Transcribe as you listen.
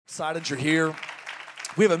Excited you're here.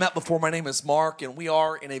 We haven't met before. My name is Mark, and we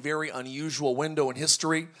are in a very unusual window in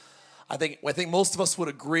history. I think most of us would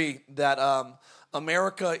agree that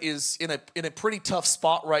America is in a pretty tough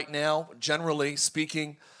spot right now, generally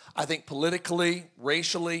speaking. I think politically,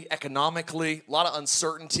 racially, economically, a lot of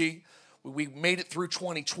uncertainty. We made it through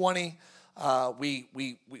 2020.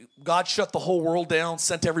 God shut the whole world down,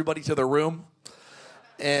 sent everybody to their room.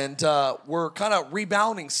 And we're kind of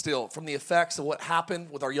rebounding still from the effects of what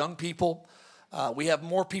happened with our young people. We have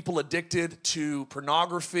more people addicted to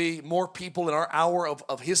pornography, more people in our hour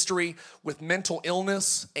of history with mental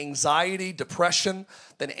illness, anxiety, depression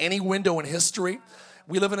than any window in history.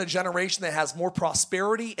 We live in a generation that has more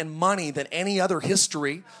prosperity and money than any other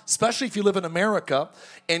history, especially if you live in America,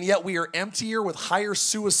 and yet we are emptier with higher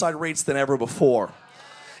suicide rates than ever before.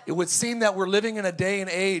 It would seem that we're living in a day and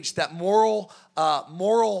age that moral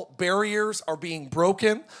barriers are being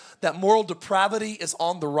broken, that moral depravity is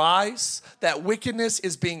on the rise, that wickedness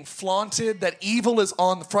is being flaunted, that evil is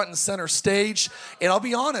on the front and center stage. And I'll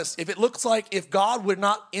be honest, if it looks like if God would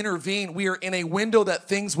not intervene, we are in a window that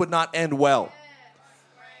things would not end well.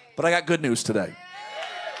 But I got good news today.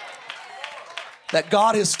 That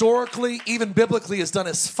God historically, even biblically, has done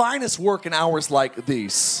his finest work in hours like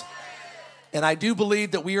these. And I do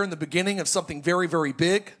believe that we are in the beginning of something very, very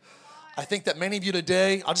big. I think that many of you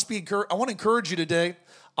today, I want to encourage you today.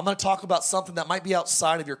 I'm going to talk about something that might be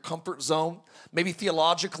outside of your comfort zone. Maybe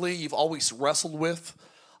theologically, you've always wrestled with.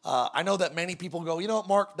 I know that many people go, you know what,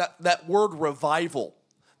 Mark, that word revival,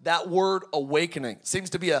 that word awakening seems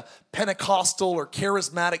to be a Pentecostal or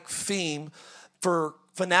charismatic theme for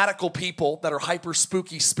fanatical people that are hyper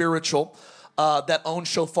spooky spiritual that own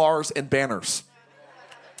shofars and banners.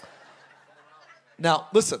 Now,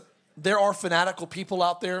 listen, there are fanatical people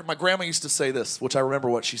out there. My grandma used to say this, which I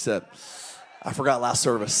remember what she said. I forgot last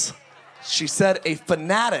service. She said, a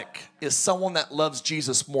fanatic is someone that loves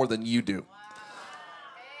Jesus more than you do.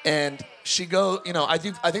 And she I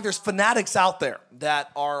think there's fanatics out there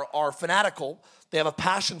that are fanatical. They have a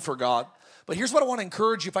passion for God. But here's what I want to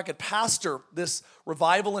encourage you. If I could pastor this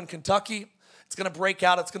revival in Kentucky, it's going to break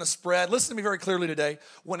out. It's going to spread. Listen to me very clearly today.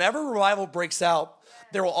 Whenever revival breaks out,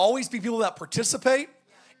 there will always be people that participate,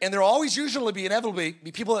 and there will always usually inevitably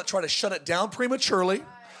be people that try to shut it down prematurely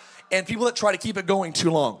and people that try to keep it going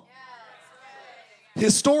too long.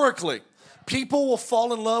 Historically, people will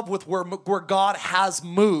fall in love with where God has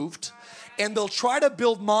moved, and they'll try to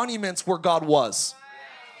build monuments where God was.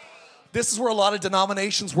 This is where a lot of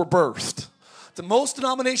denominations were birthed. The most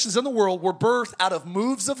denominations in the world were birthed out of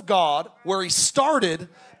moves of God where he started,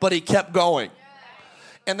 but he kept going.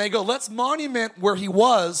 And they go, let's monument where he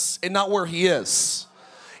was and not where he is.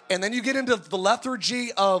 And then you get into the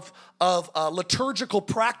lethargy of liturgical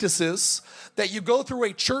practices that you go through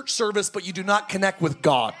a church service, but you do not connect with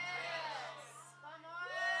God.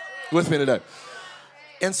 With me today.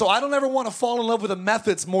 And so I don't ever want to fall in love with the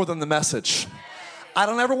methods more than the message. I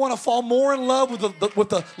don't ever want to fall more in love with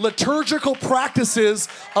the liturgical practices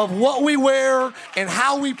of what we wear and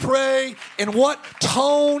how we pray and what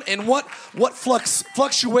tone and what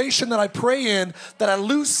fluctuation that I pray in, that I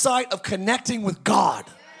lose sight of connecting with God.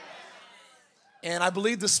 And I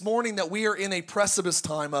believe this morning that we are in a precipice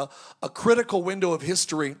time, a critical window of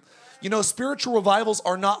history. You know, spiritual revivals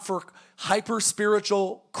are not for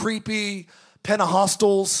hyper-spiritual, creepy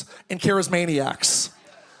Pentecostals and charismaniacs.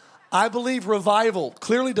 I believe revival,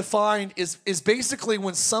 clearly defined, is basically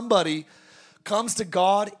when somebody comes to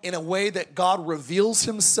God in a way that God reveals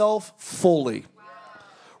himself fully.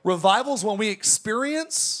 Revival is when we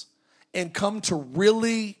experience and come to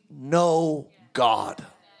really know God.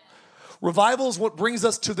 Revival is what brings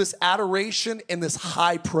us to this adoration and this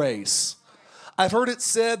high praise. I've heard it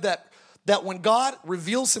said that when God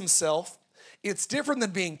reveals himself, it's different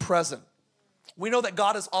than being present. We know that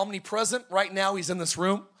God is omnipresent. Right now, he's in this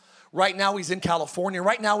room. Right now, he's in California.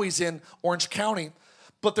 Right now, he's in Orange County.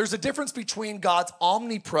 But there's a difference between God's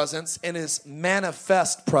omnipresence and his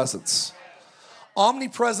manifest presence.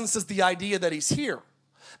 Omnipresence is the idea that he's here.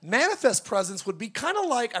 Manifest presence would be kind of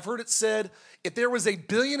like, I've heard it said, if there was a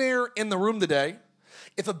billionaire in the room today,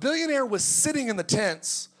 if a billionaire was sitting in the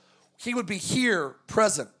tents, he would be here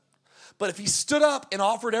present. But if he stood up and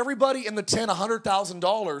offered everybody in the tent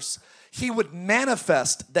 $100,000, he would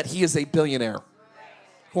manifest that he is a billionaire.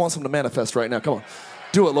 Who wants him to manifest right now? Come on.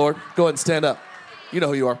 Do it, Lord. Go ahead and stand up. You know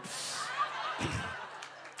who you are.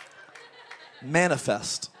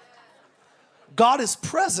 Manifest. God is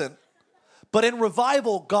present, but in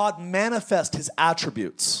revival, God manifests his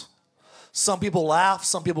attributes. Some people laugh.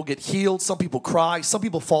 Some people get healed. Some people cry. Some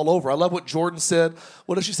people fall over. I love what Jordan said.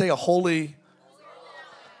 What does she say? A Holy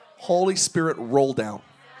Spirit roll down.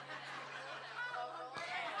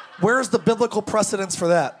 Where's the biblical precedence for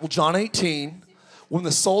that? Well, John 18, when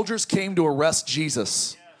the soldiers came to arrest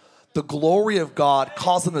Jesus, the glory of God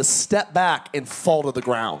caused them to step back and fall to the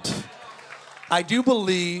ground. I do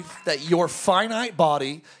believe that your finite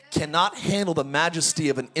body cannot handle the majesty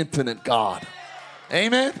of an infinite God.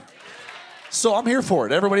 Amen? So I'm here for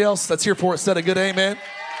it. Everybody else that's here for it said a good amen.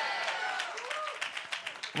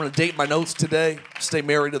 I'm going to date my notes today. Stay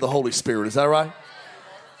married to the Holy Spirit. Is that right?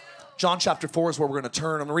 John chapter 4 is where we're going to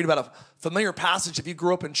turn. I'm going to read about a familiar passage. If you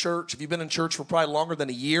grew up in church, if you've been in church for probably longer than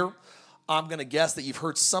a year, I'm going to guess that you've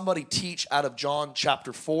heard somebody teach out of John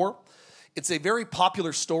chapter 4. It's a very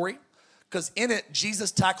popular story because in it, Jesus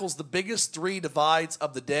tackles the biggest three divides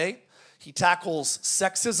of the day. He tackles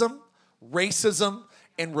sexism, racism,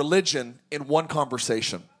 and religion in one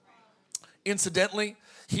conversation. Incidentally,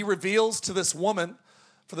 he reveals to this woman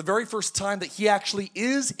for the very first time that he actually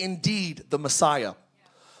is indeed the Messiah.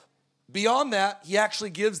 Beyond that, he actually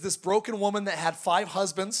gives this broken woman that had 5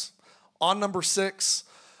 husbands, on number 6,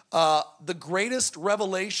 the greatest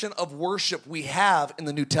revelation of worship we have in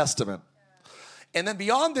the New Testament. And then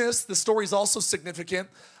beyond this, the story is also significant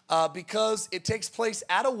because it takes place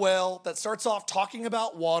at a well that starts off talking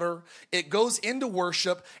about water. It goes into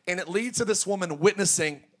worship, and it leads to this woman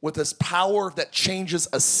witnessing with this power that changes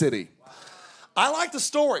a city. I like the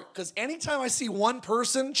story because anytime I see one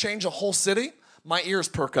person change a whole city, my ears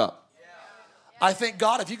perk up. I think,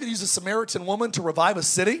 God, if you could use a Samaritan woman to revive a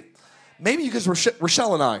city, maybe you could use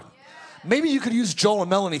Rochelle and I. Maybe you could use Joel and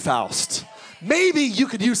Melanie Faust. Maybe you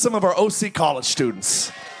could use some of our OC college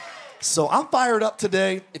students. So I'm fired up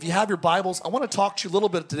today. If you have your Bibles, I want to talk to you a little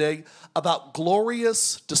bit today about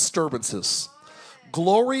glorious disturbances.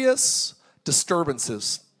 Glorious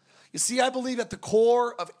disturbances. You see, I believe at the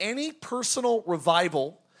core of any personal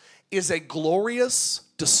revival is a glorious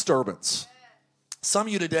disturbance. Some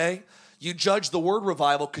of you today, you judge the word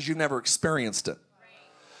revival because you've never experienced it.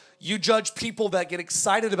 You judge people that get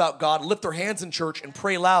excited about God, lift their hands in church, and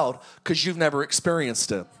pray loud because you've never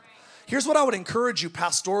experienced it. Here's what I would encourage you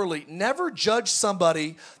pastorally. Never judge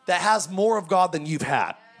somebody that has more of God than you've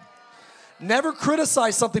had. Never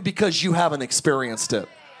criticize something because you haven't experienced it.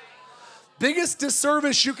 Biggest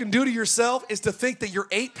disservice you can do to yourself is to think that your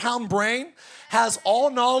 8-pound brain has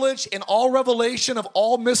all knowledge and all revelation of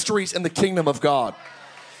all mysteries in the kingdom of God.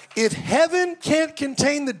 If heaven can't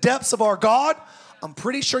contain the depths of our God, I'm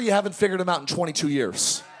pretty sure you haven't figured him out in 22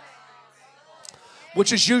 years.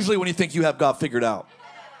 Which is usually when you think you have God figured out.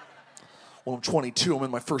 Well, I'm 22, I'm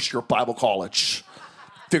in my first year of Bible college.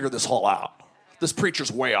 Figure this all out. This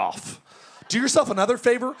preacher's way off. Do yourself another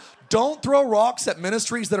favor. Don't throw rocks at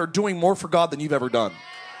ministries that are doing more for God than you've ever done.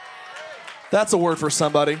 That's a word for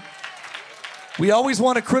somebody. We always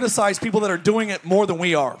want to criticize people that are doing it more than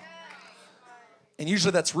we are. And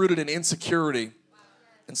usually that's rooted in insecurity.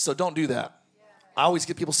 And so don't do that. I always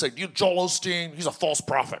get people say, you Joel Osteen, he's a false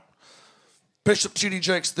prophet. Bishop T.D.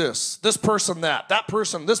 Jakes this person that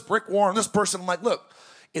person, this Rick Warren, this person. I'm like, look,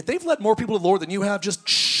 if they've led more people to the Lord than you have, just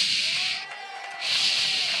shh.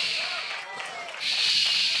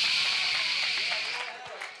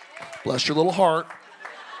 Bless your little heart.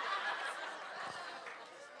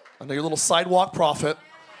 I know you're a little sidewalk prophet,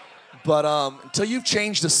 but until you've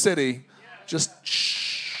changed the city, just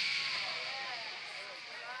shh.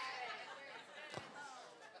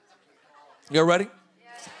 You all ready?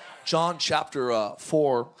 John chapter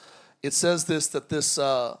 4, it says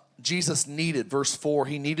that Jesus needed, verse 4,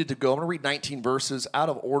 he needed to go. I'm going to read 19 verses out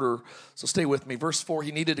of order, so stay with me. Verse 4,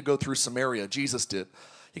 he needed to go through Samaria. Jesus did.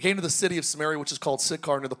 He came to the city of Samaria, which is called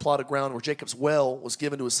Sychar, near the plot of ground where Jacob's well was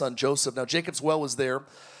given to his son Joseph. Now Jacob's well was there.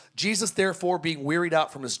 Jesus, therefore, being wearied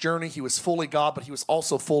out from his journey, he was fully God, but he was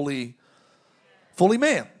also fully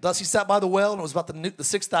man. Thus he sat by the well, and it was about the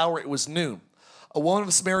 6th hour, it was noon. A woman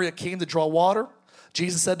of Samaria came to draw water.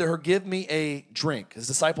 Jesus said to her, give me a drink. His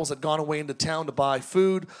disciples had gone away into town to buy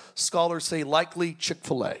food. Scholars say likely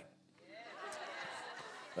Chick-fil-A.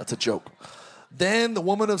 That's a joke. Then the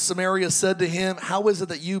woman of Samaria said to him, how is it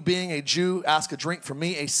that you, being a Jew, ask a drink from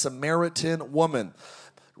me, a Samaritan woman?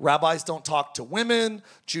 Rabbis don't talk to women.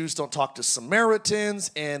 Jews don't talk to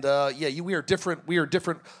Samaritans. And we are different. We are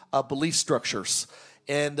different belief structures.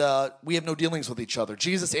 And we have no dealings with each other.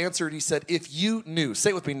 Jesus answered, he said, if you knew,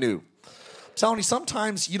 say it with me, knew. I'm telling you,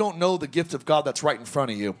 sometimes you don't know the gift of God that's right in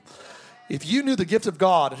front of you. If you knew the gift of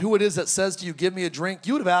God and who it is that says to you, give me a drink,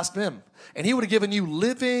 you would have asked him. And he would have given you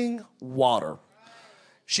living water.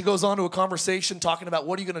 She goes on to a conversation talking about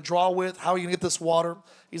what are you going to draw with? How are you going to get this water?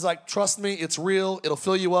 He's like, trust me, it's real. It'll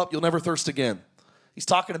fill you up. You'll never thirst again. He's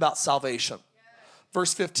talking about salvation.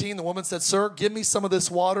 Verse 15, the woman said, "Sir, give me some of this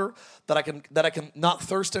water that I can not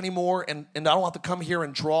thirst anymore, and I don't have to come here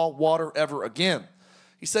and draw water ever again."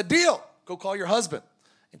 He said, "Deal. Go call your husband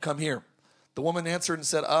and come here." The woman answered and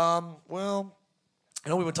said, "Well, I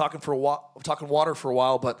know we've been talking water for a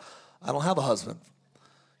while, but I don't have a husband."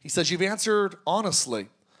 He says, "You've answered honestly.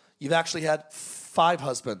 You've actually had 5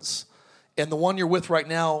 husbands, and the one you're with right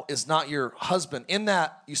now is not your husband. In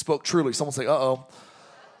that, you spoke truly." Someone say, "Uh-oh."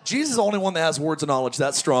 Jesus is the only one that has words of knowledge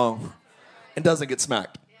that strong and doesn't get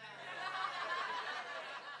smacked.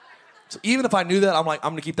 So even if I knew that, I'm like,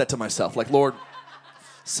 I'm going to keep that to myself. Like, Lord,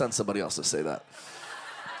 send somebody else to say that.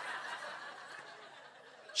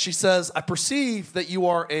 She says, "I perceive that you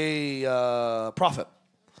are a prophet."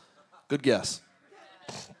 Good guess.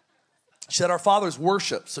 She said, "Our fathers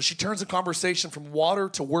worship." So she turns the conversation from water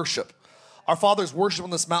to worship. "Our fathers worship on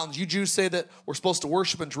this mountain. You Jews say that we're supposed to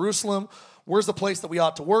worship in Jerusalem. Where's the place that we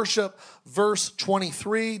ought to worship?" Verse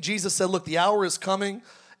 23, Jesus said, "Look, the hour is coming,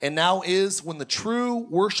 and now is, when the true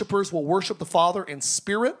worshipers will worship the Father in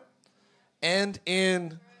spirit and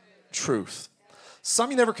in truth." Some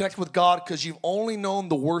of you never connected with God because you've only known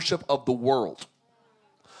the worship of the world.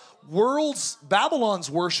 Babylon's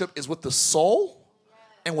worship is with the soul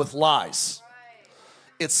and with lies.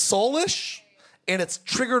 It's soulish and it's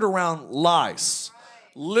triggered around lies.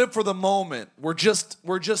 Live for the moment. We're just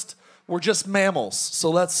mammals.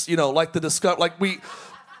 So let's, like that's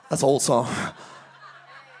an old song.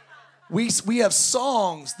 We have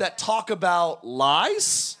songs that talk about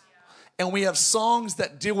lies, and we have songs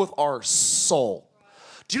that deal with our soul.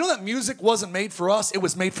 Do you know that music wasn't made for us? It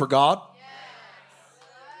was made for God.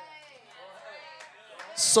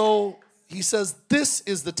 So he says, this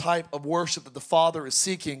is the type of worship that the Father is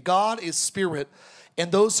seeking. God is spirit,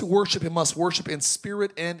 and those who worship him must worship in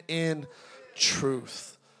spirit and in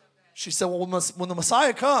truth. She said, "Well, when the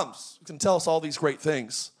Messiah comes, he can tell us all these great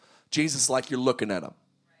things." Jesus is like, "You're looking at him."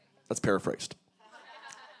 That's paraphrased.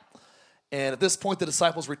 And at this point, the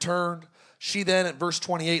disciples returned. She then, at verse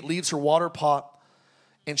 28, leaves her water pot,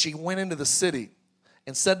 and she went into the city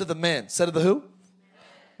and said to the men, said to the who?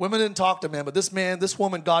 Women didn't talk to men, but this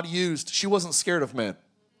woman God used, she wasn't scared of men.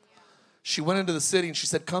 She went into the city and she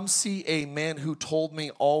said, "Come see a man who told me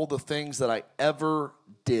all the things that I ever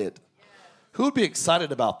did." Who would be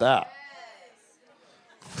excited about that?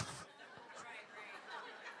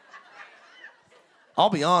 I'll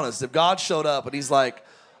be honest, if God showed up and he's like,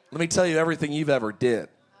 "Let me tell you everything you've ever did,"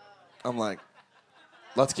 I'm like,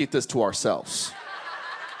 let's keep this to ourselves.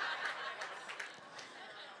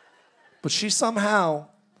 But she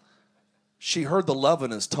heard the love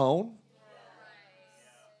in his tone,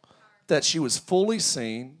 that she was fully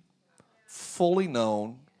seen, fully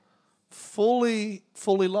known, fully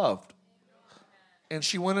loved. And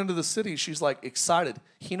she went into the city. She's like excited.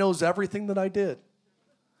 He knows everything that I did.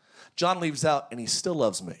 John leaves out, and he still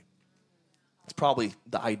loves me. It's probably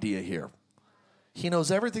the idea here. He knows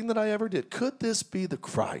everything that I ever did. Could this be the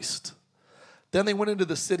Christ? Then they went into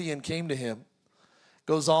the city and came to him.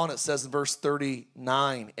 Goes on, it says in verse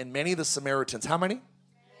 39, and many of the Samaritans, how many?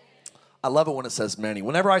 I love it when it says many.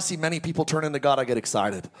 Whenever I see many people turn into God, I get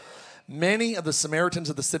excited. Many of the Samaritans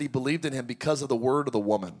of the city believed in him because of the word of the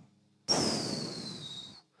woman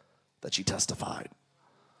that she testified.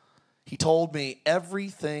 He told me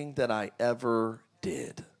everything that I ever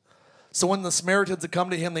did. So when the Samaritans had come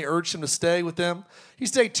to him, they urged him to stay with them. He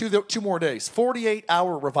stayed two more days,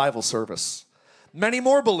 48-hour revival service. Many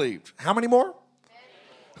more believed. How many more? Many.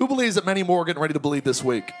 Who believes that many more are getting ready to believe this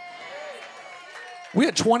week? We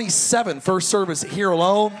had 27 first service here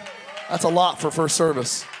alone. That's a lot for first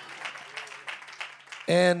service.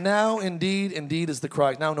 And now indeed is the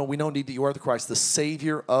Christ. Now we know indeed that you are the Christ, the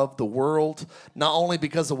Savior of the world. Not only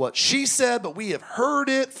because of what she said, but we have heard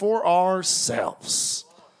it for ourselves.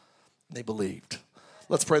 They believed.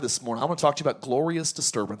 Let's pray this morning. I want to talk to you about glorious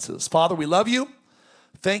disturbances. Father, we love you.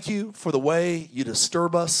 Thank you for the way you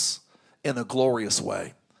disturb us in a glorious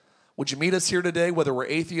way. Would you meet us here today, whether we're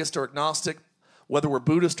atheist or agnostic, whether we're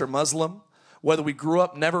Buddhist or Muslim, whether we grew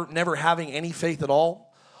up never having any faith at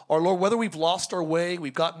all, or Lord, whether we've lost our way,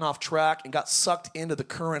 we've gotten off track and got sucked into the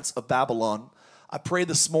currents of Babylon, I pray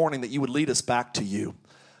this morning that you would lead us back to you.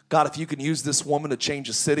 God, if you can use this woman to change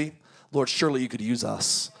a city, Lord, surely you could use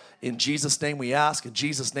us. In Jesus' name we ask, in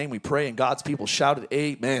Jesus' name we pray, and God's people shouted,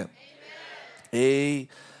 amen. Amen.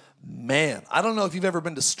 Amen. I don't know if you've ever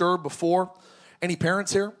been disturbed before. Any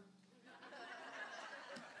parents here?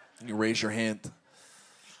 You raise your hand.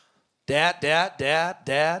 Dad,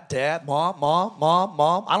 mom.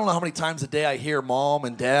 I don't know how many times a day I hear mom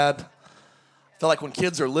and dad. I feel like when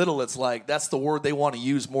kids are little, it's like that's the word they want to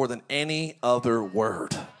use more than any other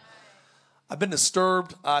word. I've been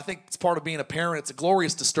disturbed. I think it's part of being a parent. It's a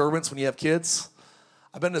glorious disturbance when you have kids.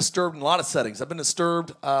 I've been disturbed in a lot of settings. I've been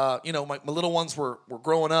disturbed, my little ones were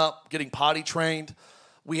growing up, getting potty trained.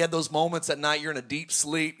 We had those moments at night, you're in a deep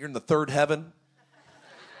sleep, you're in the third heaven.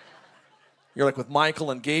 You're like with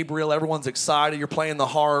Michael and Gabriel, everyone's excited, you're playing the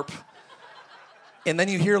harp. And then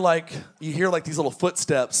you hear like these little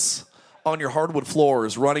footsteps on your hardwood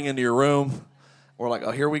floors running into your room. We're like,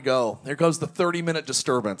 oh, here we go. Here goes the 30-minute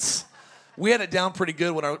disturbance. We had it down pretty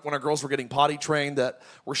good when our girls were getting potty trained, that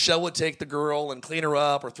Rochelle would take the girl and clean her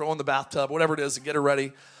up or throw her in the bathtub, whatever it is, and get her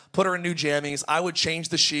ready, put her in new jammies. I would change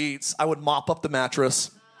the sheets. I would mop up the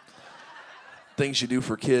mattress. Things you do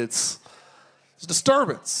for kids. It's a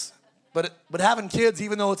disturbance. But having kids,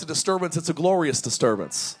 even though it's a disturbance, it's a glorious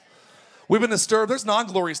disturbance. We've been disturbed. There's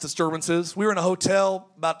non-glorious disturbances. We were in a hotel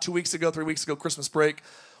about 3 weeks ago, Christmas break.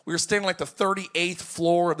 We were staying like the 38th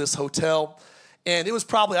floor of this hotel. And it was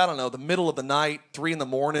probably, the middle of the night, 3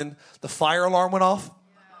 a.m. The fire alarm went off.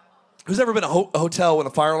 Who's ever been in a hotel when a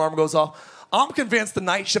fire alarm goes off? I'm convinced the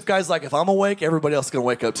night shift guy's like, if I'm awake, everybody else is going to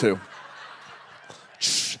wake up too.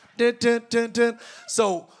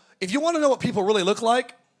 So if you want to know what people really look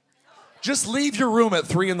like, just leave your room at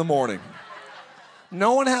 3 a.m.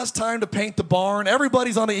 No one has time to paint the barn.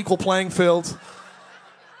 Everybody's on an equal playing field.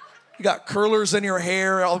 You got curlers in your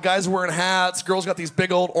hair. All guys are wearing hats. Girls got these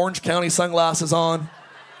big old Orange County sunglasses on.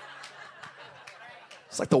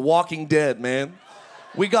 It's like The Walking Dead, man.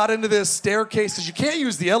 We got into this staircase because you can't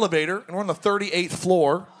use the elevator, and we're on the 38th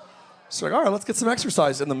floor. So like, all right, let's get some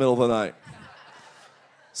exercise in the middle of the night.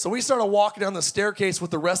 So we started walking down the staircase with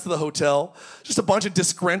the rest of the hotel, just a bunch of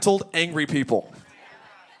disgruntled, angry people.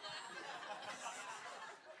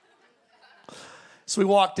 So we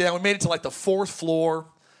walked down. We made it to like the 4th floor.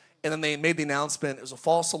 And then they made the announcement, it was a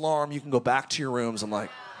false alarm, you can go back to your rooms. I'm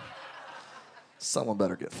like, someone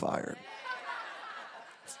better get fired.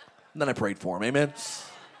 And then I prayed for him, amen?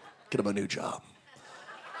 Get him a new job.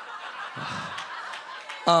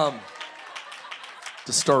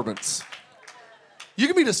 Disturbance. You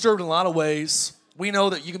can be disturbed in a lot of ways. We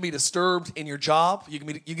know that you can be disturbed in your job. You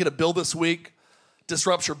get a bill this week,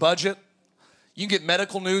 disrupts your budget. You can get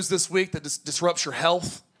medical news this week that disrupts your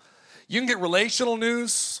health. You can get relational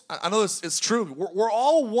news. I know it's true. We're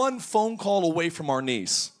all one phone call away from our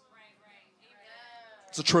knees.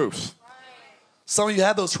 It's the truth. Some of you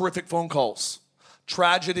had those horrific phone calls.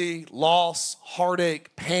 Tragedy, loss,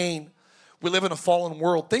 heartache, pain. We live in a fallen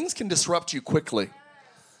world. Things can disrupt you quickly.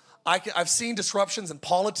 I've seen disruptions in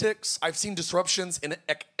politics. I've seen disruptions in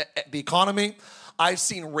the economy. I've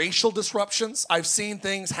seen racial disruptions. I've seen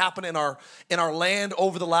things happen in our land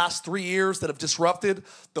over the last 3 years that have disrupted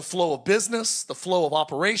the flow of business, the flow of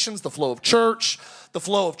operations, the flow of church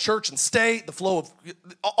and state, the flow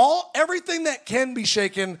of everything that can be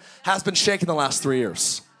shaken has been shaken the last 3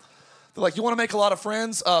 years. They're like, you want to make a lot of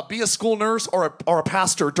friends? Be a school nurse or a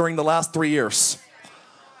pastor during the last 3 years.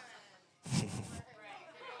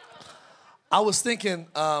 I was thinking,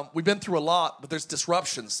 we've been through a lot, but there's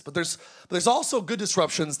disruptions. But there's also good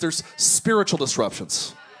disruptions. There's spiritual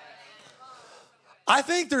disruptions. I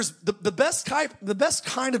think there's the best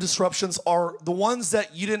kind of disruptions are the ones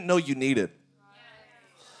that you didn't know you needed.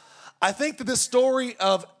 I think that this story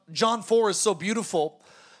of John 4 is so beautiful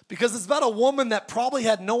because it's about a woman that probably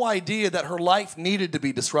had no idea that her life needed to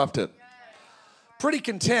be disrupted. Pretty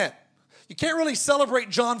content. You can't really celebrate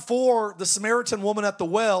John 4, the Samaritan woman at the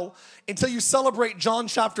well, until you celebrate John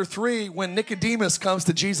chapter 3 when Nicodemus comes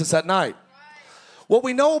to Jesus at night. What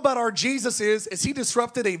we know about our Jesus is he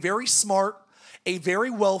disrupted a very smart, a very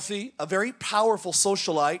wealthy, a very powerful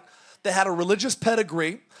socialite that had a religious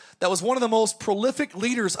pedigree, that was one of the most prolific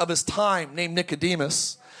leaders of his time, named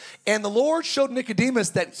Nicodemus. And the Lord showed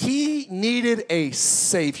Nicodemus that he needed a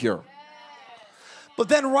Savior. But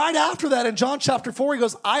then right after that, in John chapter 4, he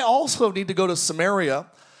goes, I also need to go to Samaria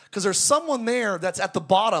because there's someone there that's at the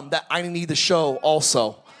bottom that I need to show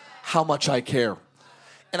also how much I care.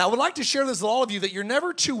 And I would like to share this with all of you that you're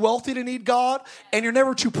never too wealthy to need God and you're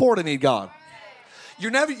never too poor to need God. You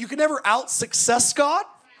can never out-success God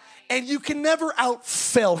and you can never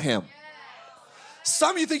out-fail Him.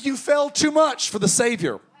 Some of you think you failed too much for the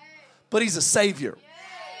Savior, but He's a Savior.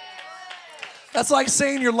 That's like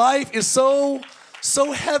saying your life is so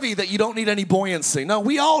heavy that you don't need any buoyancy. No,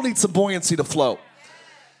 we all need some buoyancy to float.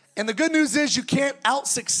 And the good news is you can't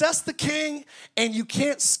out-success the King and you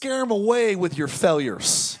can't scare Him away with your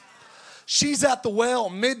failures. She's at the well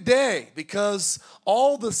midday because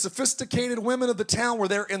all the sophisticated women of the town were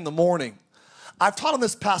there in the morning. I've taught on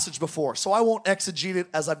this passage before, so I won't exegete it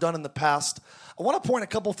as I've done in the past. I want to point a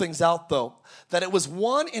couple things out, though, that it was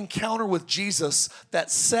one encounter with Jesus that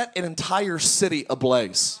set an entire city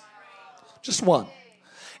ablaze. Just one.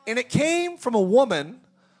 And it came from a woman,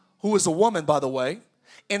 who was a woman, by the way,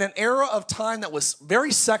 in an era of time that was very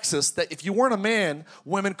sexist, that if you weren't a man,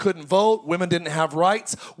 women couldn't vote, women didn't have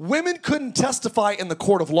rights, women couldn't testify in the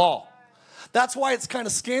court of law. That's why it's kind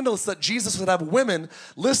of scandalous that Jesus would have women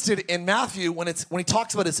listed in Matthew when he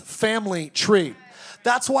talks about his family tree.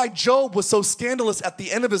 That's why Job was so scandalous at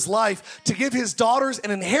the end of his life to give his daughters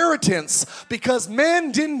an inheritance, because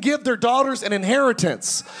men didn't give their daughters an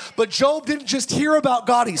inheritance. But Job didn't just hear about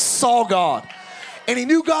God, he saw God. And he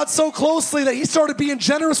knew God so closely that he started being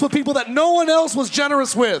generous with people that no one else was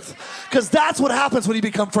generous with. Because that's what happens when you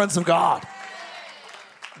become friends of God.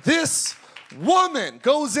 This woman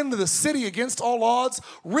goes into the city against all odds,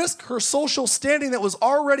 risked her social standing that was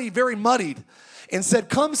already very muddied, and said,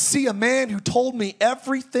 come see a man who told me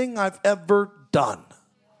everything I've ever done.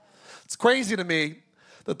 It's crazy to me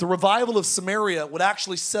that the revival of Samaria would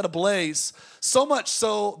actually set ablaze, so much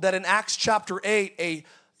so that in Acts chapter 8, a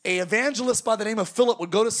evangelist by the name of Philip would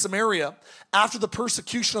go to Samaria after the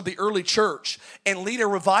persecution of the early church and lead a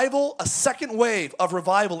revival, a second wave of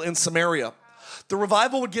revival in Samaria. The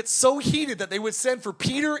revival would get so heated that they would send for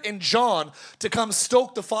Peter and John to come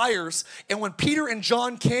stoke the fires. And when Peter and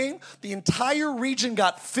John came, the entire region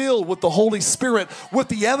got filled with the Holy Spirit with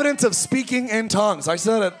the evidence of speaking in tongues. I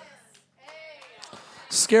said it.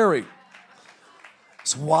 Scary.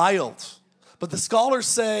 It's wild. But the scholars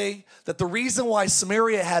say that the reason why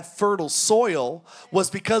Samaria had fertile soil was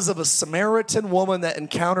because of a Samaritan woman that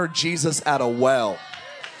encountered Jesus at a well.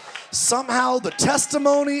 Somehow the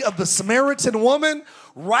testimony of the Samaritan woman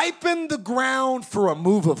ripened the ground for a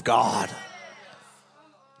move of God.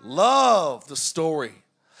 Love the story.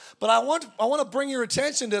 But I want to bring your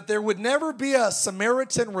attention that there would never be a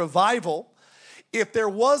Samaritan revival if there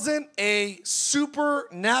wasn't a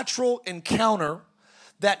supernatural encounter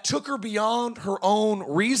that took her beyond her own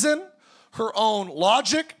reason, her own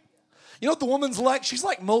logic. You know what the woman's like? She's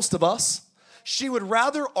like most of us. She would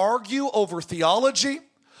rather argue over theology,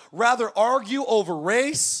 rather argue over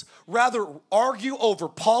race, rather argue over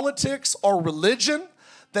politics or religion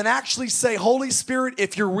than actually say, Holy Spirit,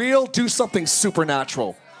 if you're real, do something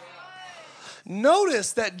supernatural.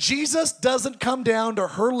 Notice that Jesus doesn't come down to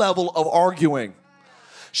her level of arguing.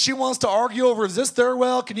 She wants to argue over, is this their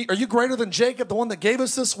well? Are you greater than Jacob, the one that gave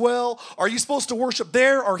us this well? Are you supposed to worship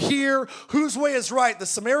there or here? Whose way is right? The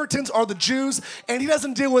Samaritans or the Jews? And he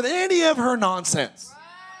doesn't deal with any of her nonsense.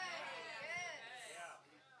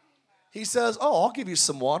 He says, oh, I'll give you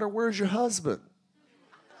some water. Where's your husband?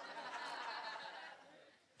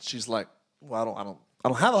 She's like, well, I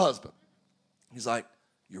don't have a husband. He's like,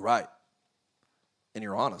 you're right. And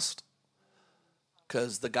you're honest.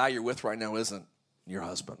 Because the guy you're with right now isn't your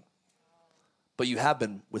husband. But you have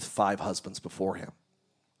been with 5 husbands before him.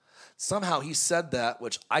 Somehow he said that,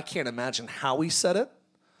 which I can't imagine how he said it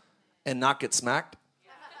and not get smacked.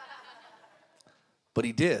 But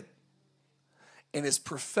he did. And his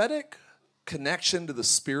prophetic connection to the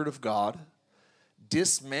Spirit of God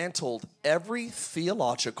dismantled every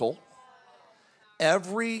theological,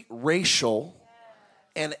 every racial,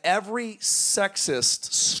 and every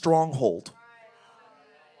sexist stronghold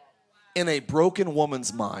in a broken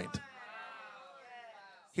woman's mind.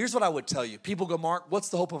 Here's what I would tell you. People go, Mark, what's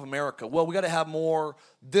the hope of America? Well, we got to have more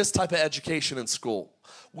this type of education in school.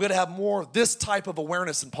 We got to have more this type of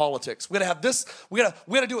awareness in politics. We got to have this. We got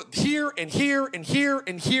to do it here and here and here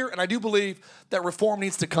and here. And I do believe that reform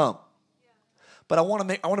needs to come. But I want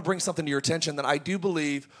to bring something to your attention that I do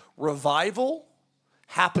believe revival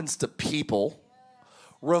happens to people.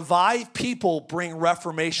 Revive people bring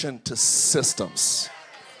reformation to systems.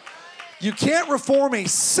 You can't reform a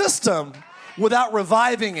system without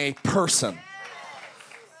reviving a person.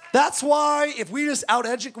 That's why if we just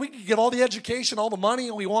we can get all the education, all the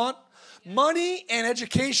money we want. Money and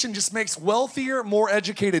education just makes wealthier, more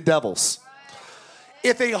educated devils.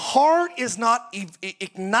 If a heart is not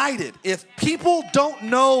ignited, if people don't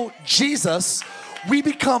know Jesus, we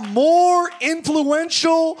become more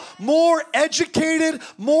influential, more educated,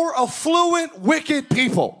 more affluent, wicked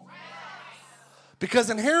people.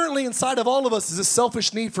 Because inherently inside of all of us is a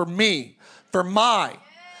selfish need for me, for my.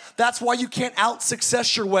 That's why you can't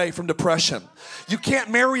out-success your way from depression. You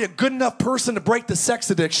can't marry a good enough person to break the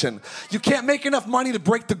sex addiction. You can't make enough money to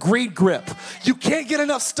break the greed grip. You can't get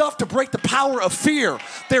enough stuff to break the power of fear.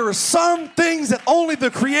 There are some things that only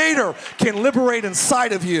the Creator can liberate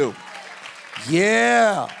inside of you.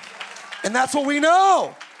 Yeah. And that's what we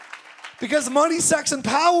know. Because money, sex, and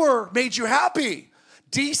power made you happy.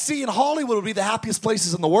 DC and Hollywood would be the happiest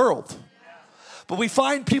places in the world. But we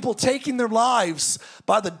find people taking their lives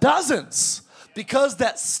by the dozens because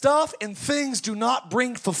that stuff and things do not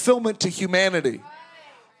bring fulfillment to humanity.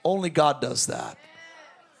 Only God does that.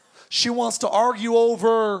 She wants to argue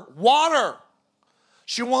over water.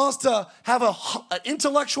 She wants to have an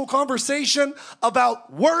intellectual conversation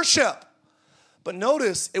about worship. But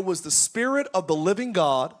notice, it was the Spirit of the living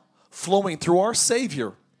God flowing through our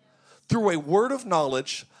Savior, through a word of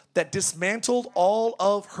knowledge that dismantled all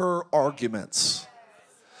of her arguments.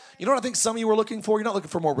 You know what I think some of you are looking for? You're not looking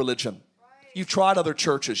for more religion. You've tried other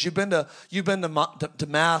churches. You've been to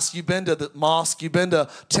mass. You've been to the mosque. You've been to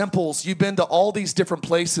temples. You've been to all these different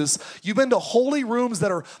places. You've been to holy rooms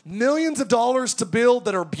that are millions of dollars to build,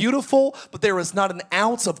 that are beautiful, but there is not an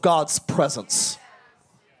ounce of God's presence.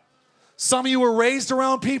 Some of you were raised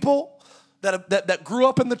around people that grew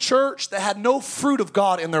up in the church that had no fruit of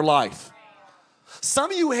God in their life.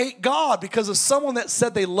 Some of you hate God because of someone that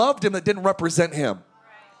said they loved him that didn't represent him.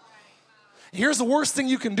 Here's the worst thing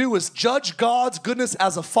you can do is judge God's goodness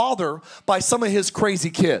as a father by some of his crazy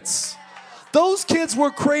kids. Those kids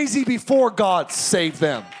were crazy before God saved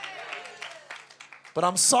them. But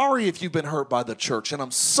I'm sorry if you've been hurt by the church, and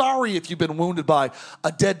I'm sorry if you've been wounded by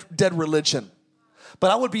a dead religion.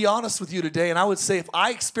 But I would be honest with you today, and I would say if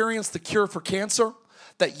I experienced the cure for cancer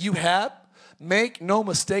that you had, make no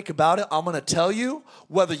mistake about it, I'm going to tell you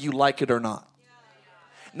whether you like it or not.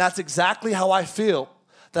 And that's exactly how I feel.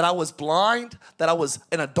 That I was blind, that I was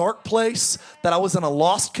in a dark place, that I was in a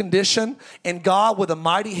lost condition, and God with a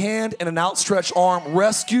mighty hand and an outstretched arm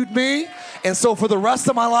rescued me. And so for the rest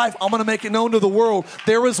of my life, I'm gonna make it known to the world,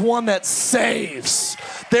 there is one that saves,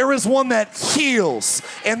 there is one that heals,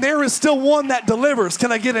 and there is still one that delivers.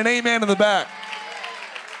 Can I get an amen in the back?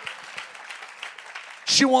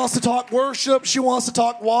 She wants to talk worship, she wants to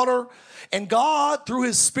talk water. And God, through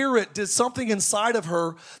his Spirit, did something inside of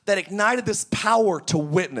her that ignited this power to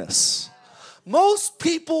witness. Most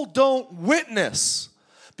people don't witness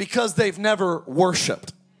because they've never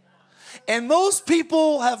worshiped. And most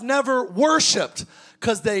people have never worshiped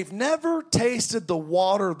because they've never tasted the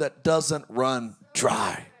water that doesn't run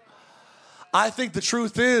dry. I think the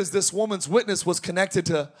truth is this woman's witness was connected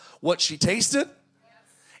to what she tasted,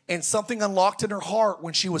 and something unlocked in her heart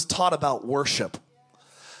when she was taught about worship.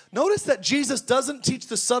 Notice that Jesus doesn't teach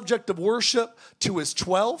the subject of worship to his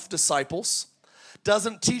 12 disciples,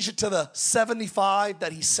 doesn't teach it to the 75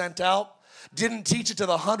 that he sent out, didn't teach it to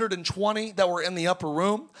the 120 that were in the upper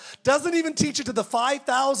room, doesn't even teach it to the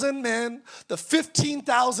 5,000 men, the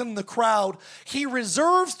 15,000 in the crowd. He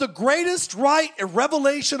reserves the greatest right and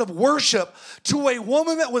revelation of worship to a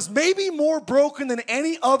woman that was maybe more broken than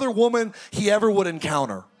any other woman he ever would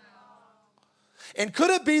encounter. And could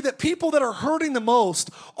it be that people that are hurting the most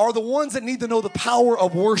are the ones that need to know the power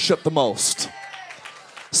of worship the most?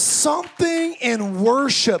 Something in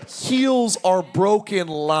worship heals our broken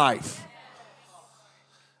life.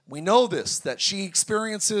 We know this, that she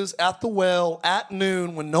experiences at the well at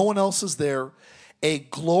noon when no one else is there, a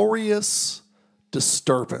glorious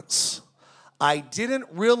disturbance. I didn't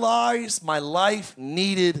realize my life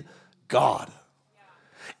needed God.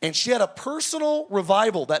 And she had a personal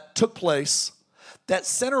revival that took place that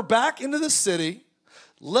sent her back into the city,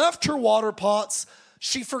 left her water pots.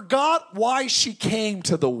 She forgot why she came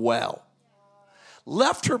to the well,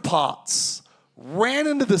 left her pots, ran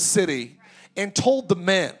into the city, and told the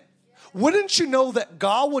men. Wouldn't you know that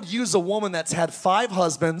God would use a woman that's had 5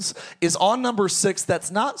 husbands, is on number 6,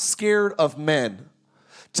 that's not scared of men,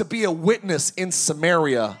 to be a witness in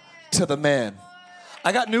Samaria to the men?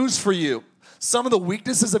 I got news for you. Some of the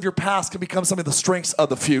weaknesses of your past can become some of the strengths of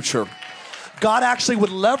the future. God actually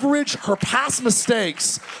would leverage her past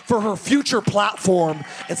mistakes for her future platform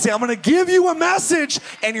and say, I'm going to give you a message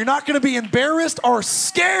and you're not going to be embarrassed or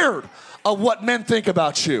scared of what men think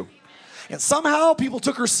about you. And somehow people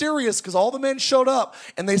took her serious because all the men showed up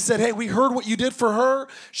and they said, hey, we heard what you did for her.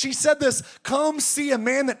 She said this, come see a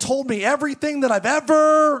man that told me everything that I've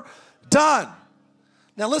ever done.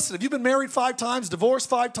 Now listen, if you've been married 5 times, divorced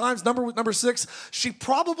 5 times, number 6, she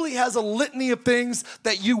probably has a litany of things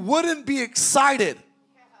that you wouldn't be excited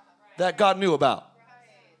that God knew about.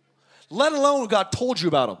 Let alone God told you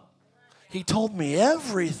about them. He told me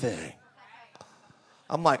everything.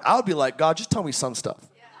 I'm like, I would be like, God, just tell me some stuff.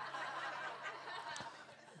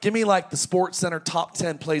 Give me like the Sports Center top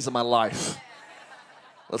 10 plays of my life.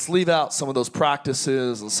 Let's leave out some of those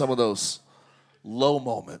practices and some of those low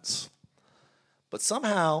moments. But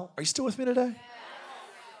somehow, are you still with me today?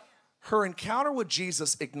 Her encounter with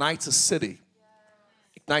Jesus ignites a city,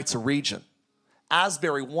 ignites a region,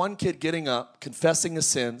 Asbury, one kid getting up, confessing his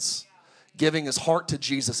sins, giving his heart to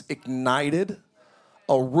Jesus, ignited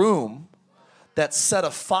a room that set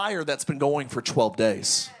a fire that's been going for 12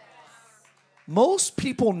 days. Most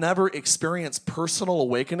people never experience personal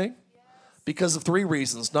awakening because of 3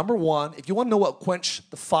 reasons. Number one, if you want to know what quench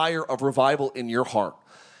the fire of revival in your heart.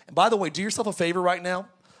 And by the way, do yourself a favor right now.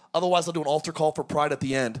 Otherwise, I'll do an altar call for pride at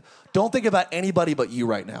the end. Don't think about anybody but you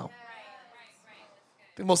right now.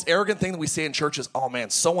 The most arrogant thing that we say in church is, oh man,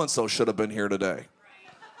 so-and-so should have been here today.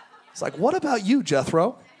 It's like, what about you,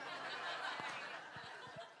 Jethro?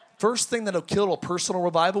 First thing that'll kill a personal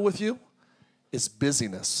revival with you is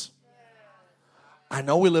busyness. I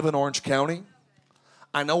know we live in Orange County.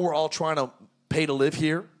 I know we're all trying to pay to live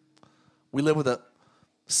here. We live with a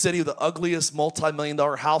city of the ugliest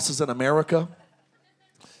multi-million-dollar houses in America.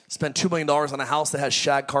 Spend $2 million on a house that has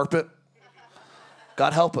shag carpet.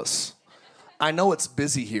 God help us. I know it's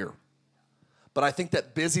busy here, but I think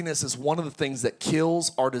that busyness is one of the things that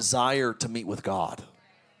kills our desire to meet with God.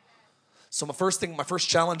 So my first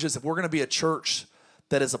challenge is if we're going to be a church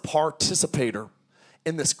that is a participator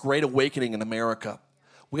in this great awakening in America,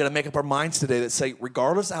 we got to make up our minds today that say,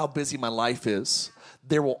 regardless of how busy my life is,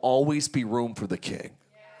 there will always be room for the King.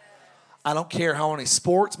 I don't care how many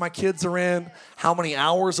sports my kids are in, how many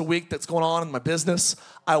hours a week that's going on in my business.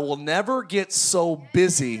 I will never get so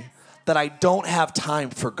busy that I don't have time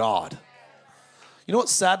for God. You know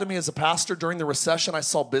what's sad to me as a pastor? During the recession, I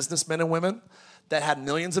saw businessmen and women that had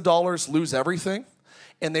millions of dollars lose everything,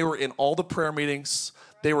 and they were in all the prayer meetings.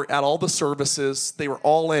 They were at all the services. They were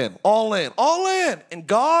all in. And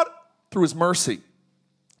God, through his mercy,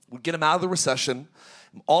 would get them out of the recession.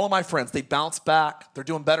 All of my friends, they bounced back. They're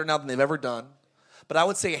doing better now than they've ever done. But I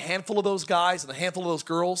would say a handful of those guys and a handful of those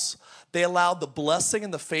girls, they allowed the blessing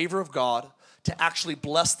and the favor of God to actually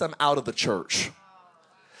bless them out of the church.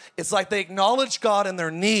 It's like they acknowledged God in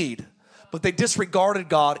their need, but they disregarded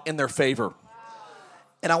God in their favor.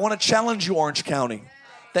 And I want to challenge you, Orange County,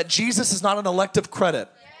 that Jesus is not an elective credit.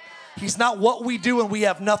 He's not what we do and we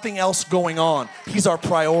have nothing else going on. He's our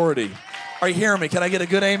priority. Are you hearing me? Can I get a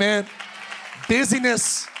good amen?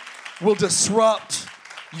 Busyness will disrupt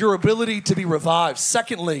your ability to be revived.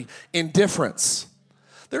 Secondly, indifference.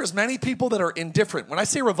 There's many people that are indifferent. When I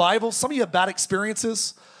say revival, some of you have bad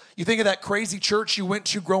experiences. You think of that crazy church you went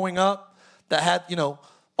to growing up that had,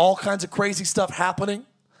 all kinds of crazy stuff happening.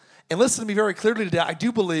 And listen to me very clearly today. I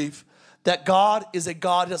do believe that God is a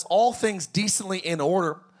God who does all things decently in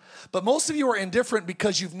order. But most of you are indifferent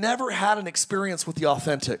because you've never had an experience with the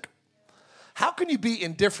authentic. How can you be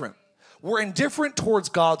indifferent? We're indifferent towards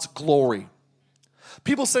God's glory.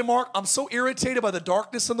 People say, Mark, I'm so irritated by the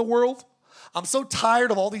darkness in the world. I'm so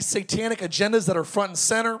tired of all these satanic agendas that are front and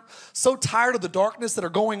center. So tired of the darkness that are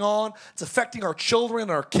going on. It's affecting our children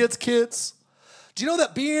and our kids. Do you know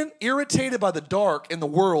that being irritated by the dark in the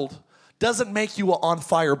world doesn't make you an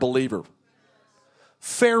on-fire believer?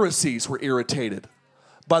 Pharisees were irritated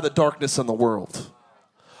by the darkness in the world.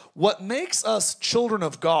 What makes us children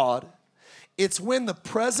of God, it's when the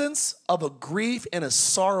presence of a grief and a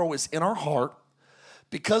sorrow is in our heart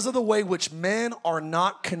because of the way which men are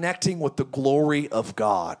not connecting with the glory of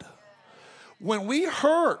God. When we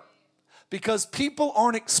hurt because people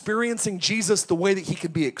aren't experiencing Jesus the way that he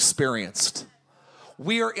can be experienced,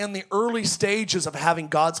 we are in the early stages of having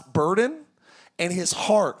God's burden and his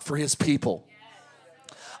heart for his people.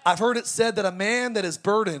 I've heard it said that a man that is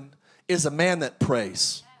burdened is a man that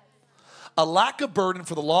prays. A lack of burden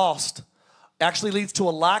for the lost actually leads to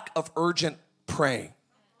a lack of urgent praying.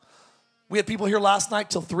 We had people here last night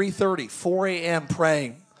till 3:30, 4 a.m.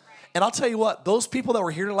 praying. And I'll tell you what, those people that were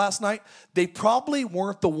here last night, they probably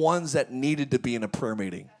weren't the ones that needed to be in a prayer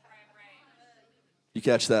meeting. You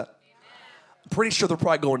catch that? I'm pretty sure they're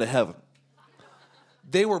probably going to heaven.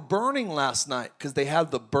 They were burning last night because they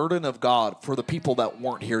had the burden of God for the people that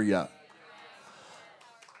weren't here yet.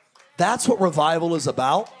 That's what revival is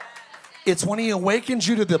about. It's when he awakens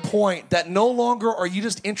you to the point that no longer are you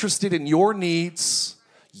just interested in your needs,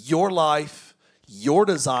 your life, your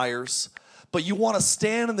desires, but you want to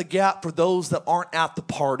stand in the gap for those that aren't at the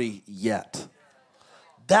party yet.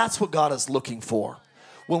 That's what God is looking for.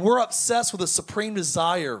 When we're obsessed with a supreme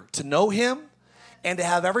desire to know him and to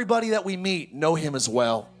have everybody that we meet know him as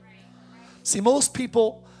well. See, most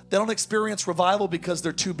people, they don't experience revival because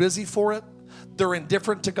they're too busy for it. They're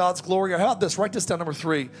indifferent to God's glory. Or how about this? Write this down, number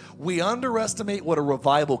 3. We underestimate what a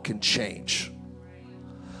revival can change.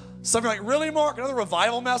 Some are like, really, Mark? Another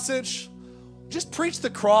revival message? Just preach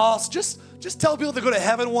the cross. Just tell people to go to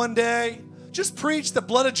heaven one day. Just preach the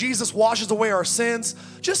blood of Jesus washes away our sins.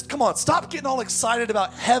 Just, come on, stop getting all excited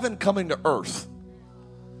about heaven coming to earth.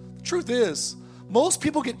 The truth is, Most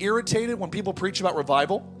people get irritated when people preach about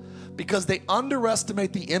revival because they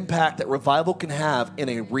underestimate the impact that revival can have in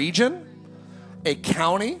a region, a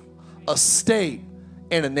county, a state,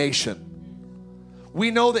 and a nation.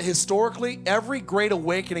 We know that historically, every great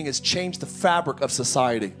awakening has changed the fabric of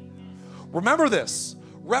society. Remember this,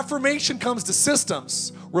 Reformation comes to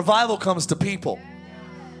systems, revival comes to people.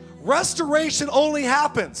 Restoration only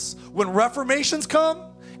happens when reformations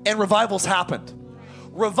come and revivals happened.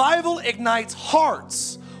 Revival ignites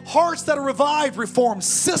hearts. Hearts that are revived reform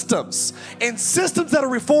systems, and systems that are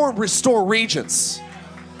reformed restore regions.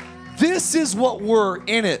 This is what we're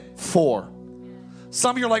in it for.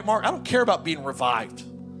 Some of you are like, Mark, I don't care about being revived.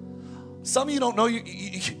 Some of you don't know,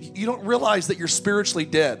 you don't realize that you're spiritually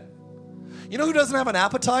dead. You know who doesn't have an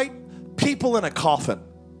appetite? People in a coffin.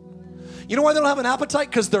 You know why they don't have an appetite?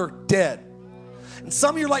 Because they're dead. And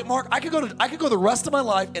some of you are like, Mark, I could go the rest of my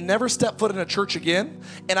life and never step foot in a church again,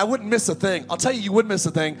 and I wouldn't miss a thing. I'll tell you, you would miss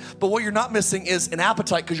a thing, but what you're not missing is an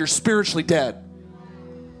appetite because you're spiritually dead.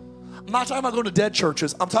 I'm not talking about going to dead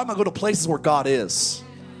churches. I'm talking about going to places where God is.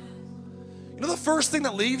 You know the first thing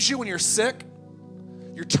that leaves you when you're sick,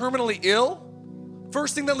 you're terminally ill,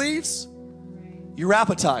 first thing that leaves? Your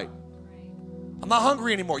appetite. I'm not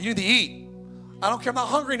hungry anymore. You need to eat. I don't care. I'm not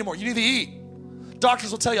hungry anymore. You need to eat.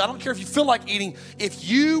 Doctors will tell you, I don't care if you feel like eating. If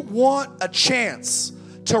you want a chance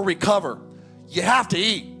to recover, you have to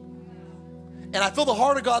eat. And I feel the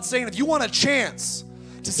heart of God saying, if you want a chance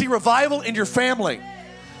to see revival in your family,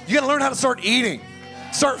 you got to learn how to start eating.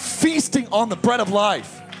 Start feasting on the bread of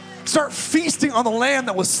life. Start feasting on the lamb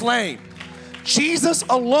that was slain. Jesus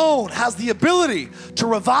alone has the ability to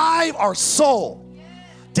revive our soul.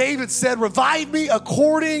 David said, revive me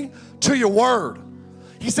according to your word.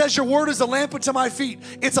 He says, your word is a lamp unto my feet.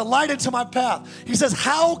 It's a light unto my path. He says,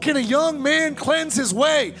 how can a young man cleanse his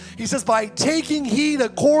way? He says, by taking heed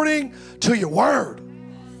according to your word.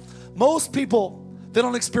 Most people, they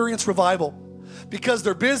don't experience revival because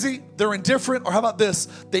they're busy, they're indifferent, or how about this?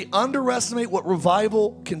 They underestimate what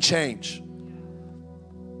revival can change.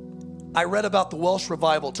 I read about the Welsh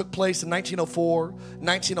revival. It took place in 1904,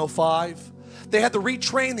 1905. They had to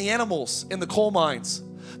retrain the animals in the coal mines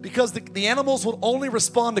because the animals would only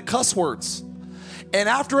respond to cuss words. And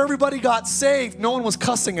after everybody got saved, no one was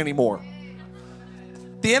cussing anymore.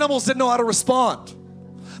 The animals didn't know how to respond.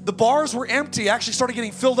 The bars were empty, actually started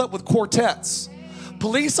getting filled up with quartets.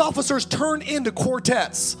 Police officers turned into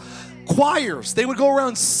quartets. Choirs, they would go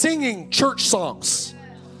around singing church songs.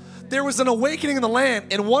 There was an awakening in the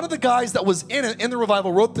land, and one of the guys that was in it, in the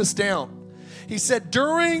revival, wrote this down. He said,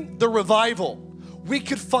 during the revival, we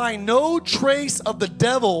could find no trace of the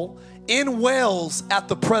devil in Wales at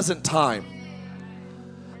the present time.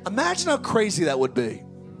 Imagine how crazy that would be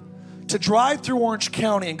to drive through Orange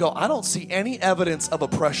County and go, I don't see any evidence of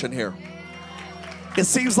oppression here. It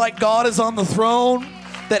seems like God is on the throne,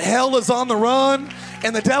 that hell is on the run,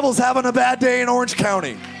 and the devil's having a bad day in Orange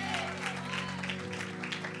County.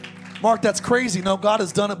 Mark, that's crazy. No, God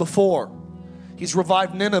has done it before. He's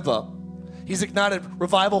revived Nineveh. He's ignited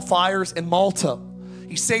revival fires in Malta.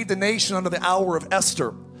 He saved the nation under the hour of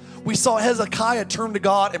Esther. We saw Hezekiah turn to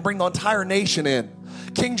God and bring the entire nation in.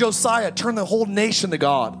 King Josiah turned the whole nation to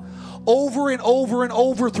God. Over and over and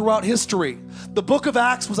over throughout history, the book of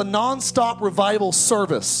Acts was a non-stop revival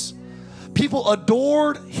service. People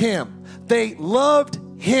adored him. They loved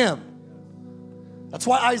him. That's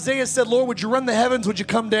why Isaiah said, Lord, would you rend the heavens? Would you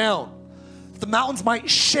come down? The mountains might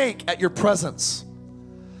shake at your presence.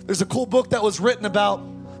 There's a cool book that was written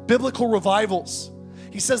about biblical revivals.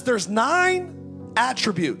 He says there's 9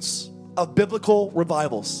 attributes of biblical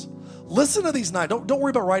revivals. Listen to these 9. Don't worry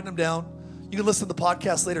about writing them down. You can listen to the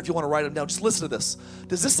podcast later if you want to write them down. Just listen to this.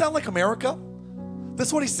 Does this sound like America? This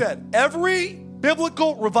is what he said. Every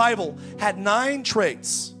biblical revival had 9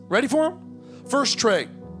 traits. Ready for them? First trait,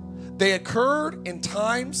 they occurred in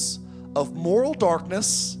times of moral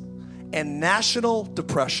darkness and national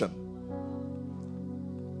depression.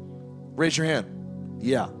 Raise your hand.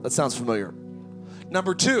 Yeah, that sounds familiar.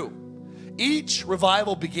 Number 2, each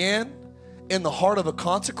revival began in the heart of a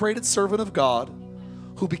consecrated servant of God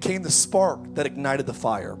who became the spark that ignited the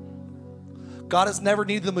fire. God has never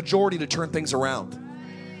needed the majority to turn things around.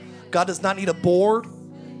 God does not need a board.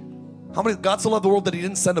 How many? God so loved the world that he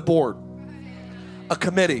didn't send a board, a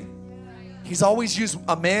committee. He's always used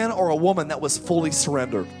a man or a woman that was fully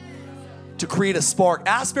surrendered to create a spark.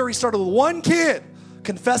 Asbury started with one kid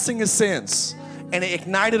confessing his sins, and it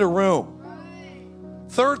ignited a room.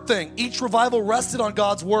 Third thing, each revival rested on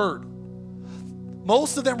God's word.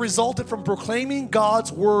 Most of them resulted from proclaiming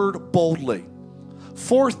God's word boldly.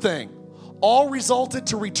 Fourth thing, all resulted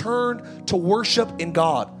to return to worship in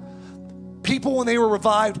God. People, when they were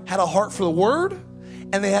revived, had a heart for the word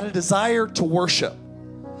and they had a desire to worship.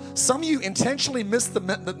 Some of you intentionally missed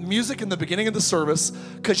the music in the beginning of the service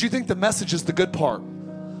because you think the message is the good part.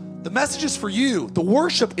 The message is for you. The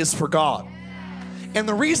worship is for God. And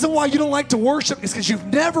the reason why you don't like to worship is because you've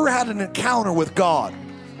never had an encounter with God.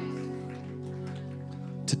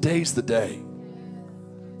 Today's the day.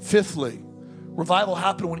 Fifthly, revival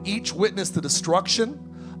happened when each witnessed the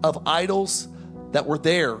destruction of idols that were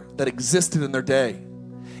there, that existed in their day.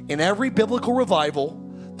 In every biblical revival,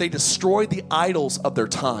 they destroyed the idols of their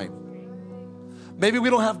time. Maybe we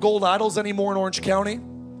don't have gold idols anymore in Orange County,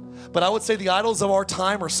 but I would say the idols of our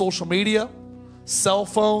time are social media, cell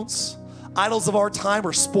phones. Idols of our time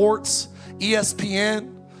are sports,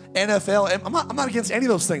 ESPN, NFL. And I'm not against any of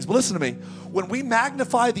those things, but listen to me. When we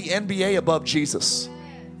magnify the NBA above Jesus,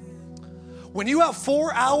 when you have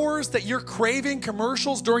 4 hours that you're craving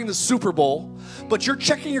commercials during the Super Bowl, but you're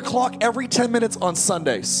checking your clock every 10 minutes on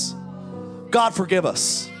Sundays, God forgive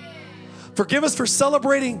us. Forgive us for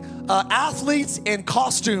celebrating athletes in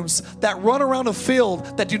costumes that run around a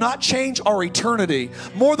field that do not change our eternity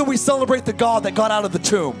more than we celebrate the God that got out of the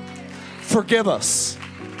tomb. Forgive us.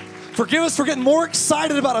 Forgive us for getting more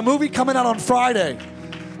excited about a movie coming out on Friday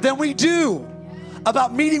than we do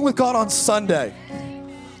about meeting with God on Sunday.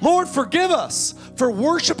 Lord, forgive us for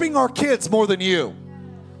worshiping our kids more than you,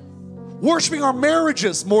 worshiping our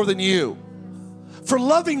marriages more than you, for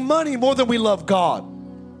loving money more than we love God.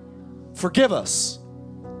 Forgive us.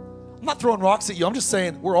 I'm not throwing rocks at you. I'm just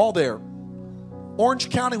saying we're all there. Orange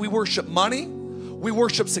County, we worship money. We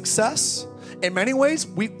worship success. In many ways,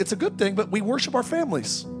 it's a good thing, but we worship our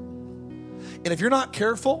families. And if you're not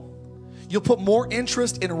careful, you'll put more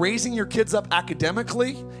interest in raising your kids up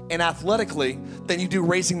academically and athletically than you do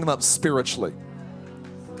raising them up spiritually.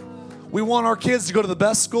 We want our kids to go to the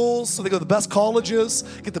best schools, so they go to the best colleges,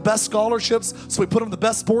 get the best scholarships, so we put them in the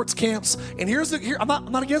best sports camps. And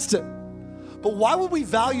I'm not against it. But why would we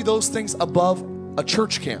value those things above a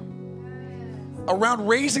church camp? Around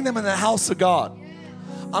raising them in the house of God.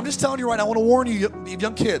 I'm just telling you right now, I want to warn you,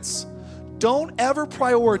 young kids, don't ever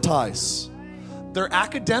prioritize their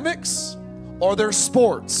academics or their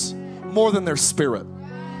sports more than their spirit.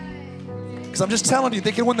 Because I'm just telling you,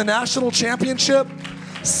 they can win the national championship,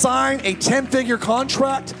 sign a 10-figure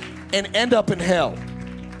contract, and end up in hell.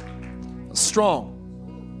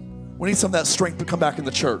 Strong. We need some of that strength to come back in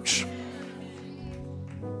the church.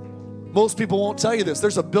 Most people won't tell you this.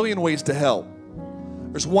 There's a billion ways to hell.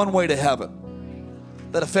 There's one way to heaven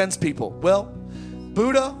that offends people. Well,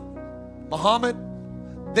 Buddha, Muhammad,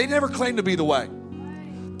 they never claimed to be the way.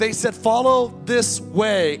 They said, follow this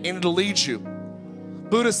way and it'll lead you.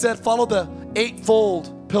 Buddha said, follow the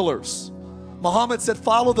 8-fold pillars. Muhammad said,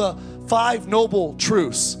 follow the 5 noble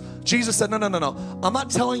truths. Jesus said, no. I'm not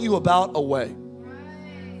telling you about a way.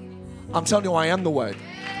 I'm telling you I am the way.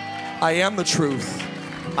 I am the truth.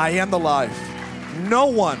 I am the life. No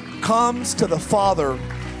one comes to the Father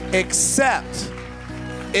except,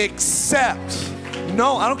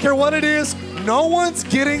 no, I don't care what it is, no one's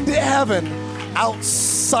getting to heaven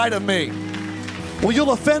outside of me. Well,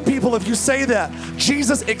 you'll offend people if you say that.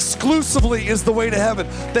 Jesus exclusively is the way to heaven.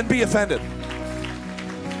 Then be offended.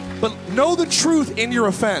 But know the truth in your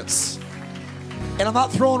offense. And I'm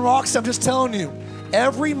not throwing rocks, I'm just telling you,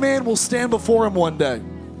 every man will stand before him one day.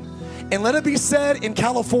 And let it be said, in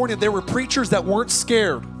California, there were preachers that weren't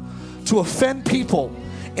scared to offend people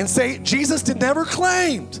and say, Jesus never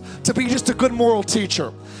claimed to be just a good moral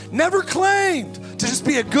teacher. Never claimed to just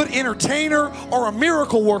be a good entertainer or a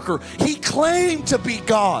miracle worker. He claimed to be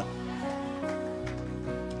God.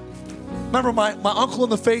 Remember my uncle in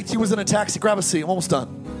the faith, he was in a taxi. Grab a seat, I'm almost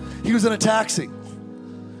done. He was in a taxi.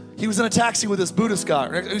 He was in a taxi with this Buddhist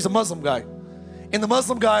guy. He's a Muslim guy. And the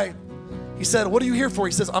Muslim guy, he said, what are you here for?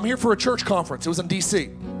 He says, I'm here for a church conference. It was in D.C.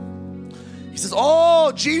 He says,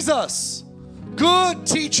 oh, Jesus, good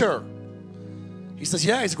teacher. He says,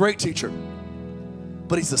 yeah, he's a great teacher.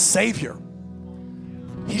 But he's the Savior.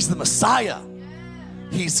 He's the Messiah.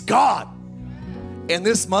 He's God. And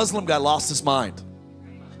this Muslim guy lost his mind.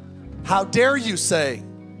 How dare you say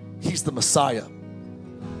he's the Messiah?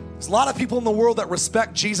 There's a lot of people in the world that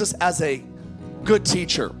respect Jesus as a good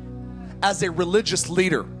teacher, as a religious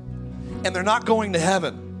leader, and they're not going to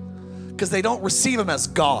heaven because they don't receive him as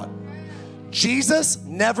God. Jesus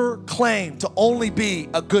never claimed to only be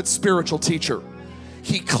a good spiritual teacher.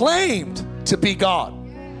 He claimed to be God.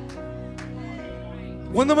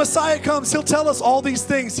 When the Messiah comes, he'll tell us all these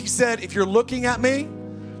things. He said, if you're looking at me,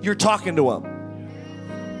 you're talking to him.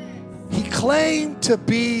 He claimed to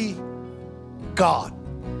be God.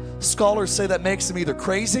 Scholars say that makes him either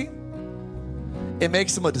crazy, it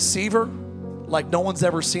makes him a deceiver, like no one's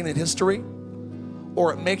ever seen in history,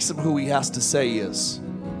 or it makes him who he has to say he is.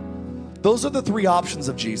 Those are the three options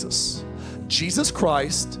of Jesus. Jesus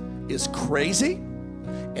Christ is crazy,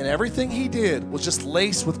 and everything he did was just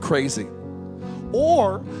laced with crazy.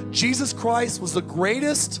 Or Jesus Christ was the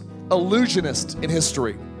greatest illusionist in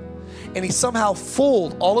history, and he somehow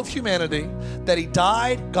fooled all of humanity, that he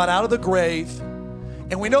died, got out of the grave.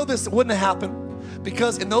 And we know this wouldn't have happened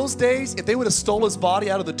because in those days, if they would have stole his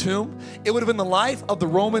body out of the tomb, it would have been the life of the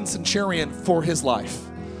Roman centurion for his life.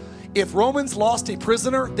 If Romans lost a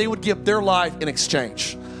prisoner, they would give their life in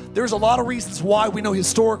exchange. There's a lot of reasons why we know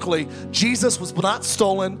historically Jesus was not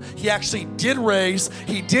stolen. He actually did raise.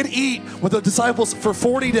 He did eat with the disciples for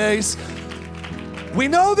 40 days. We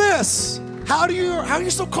know this. How are you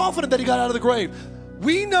so confident that he got out of the grave?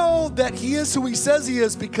 We know that he is who he says he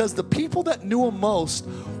is because the people that knew him most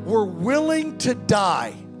were willing to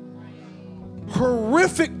die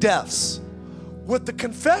horrific deaths with the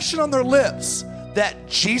confession on their lips that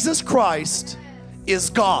Jesus Christ is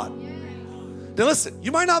God. Now listen,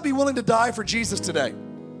 you might not be willing to die for Jesus today,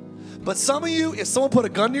 but some of you, if someone put a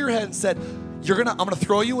gun to your head and said, I'm gonna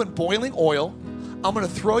throw you in boiling oil, I'm gonna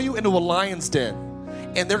throw you into a lion's den,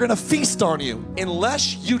 and they're gonna feast on you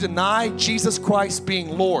unless you deny Jesus Christ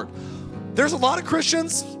being Lord. There's a lot of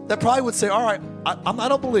Christians that probably would say, all right, I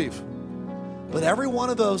don't believe. But every one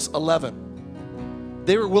of those 11,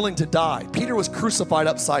 they were willing to die. Peter was crucified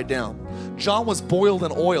upside down. John was boiled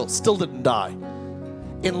in oil, still didn't die.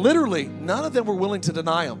 And literally, none of them were willing to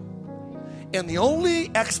deny him. And the only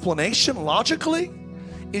explanation, logically,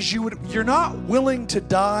 is you're not willing to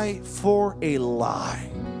die for a lie.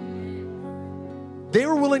 They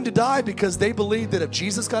were willing to die because they believed that if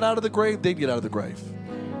Jesus got out of the grave, they'd get out of the grave.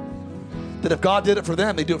 That if God did it for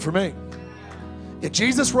them, they'd do it for me. If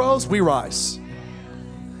Jesus rose, we rise.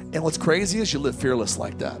 And what's crazy is you live fearless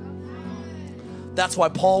like that. That's why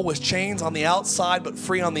Paul was chained on the outside but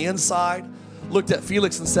free on the inside. Looked at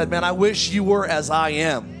Felix and said, man, I wish you were as I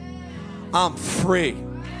am. I'm free.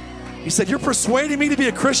 He said, you're persuading me to be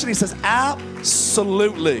a Christian? He says,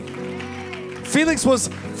 absolutely. Felix was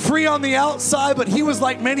free on the outside, but he was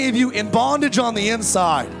like many of you in bondage on the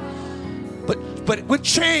inside. But with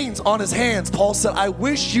chains on his hands, Paul said, I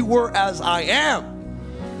wish you were as I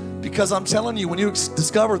am. Because I'm telling you, when you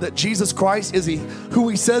discover that Jesus Christ is who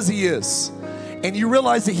he says he is, and you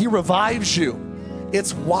realize that he revives you,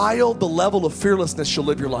 it's wild the level of fearlessness you'll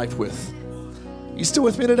live your life with. You still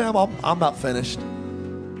with me today? I'm about finished.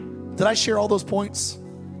 Did I share all those points?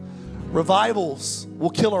 Revivals will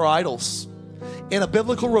kill our idols. In a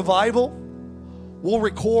biblical revival, we'll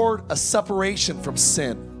record a separation from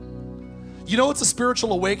sin. You know it's a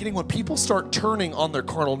spiritual awakening when people start turning on their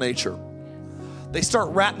carnal nature. They start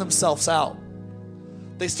ratting themselves out.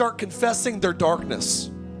 They start confessing their darkness.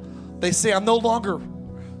 They say, I'm no longer...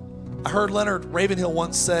 I heard Leonard Ravenhill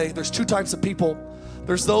once say, there's two types of people.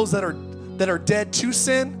 There's those that are dead to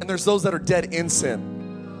sin, and there's those that are dead in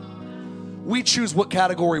sin. We choose what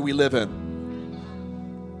category we live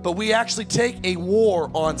in. But we actually take a war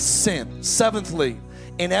on sin. Seventhly,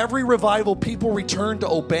 in every revival, people return to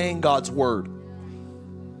obeying God's word.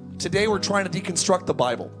 Today, we're trying to deconstruct the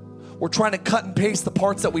Bible. We're trying to cut and paste the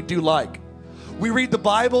parts that we do like. We read the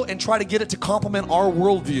Bible and try to get it to complement our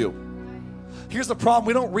worldview. Here's the problem.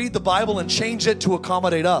 We don't read the Bible and change it to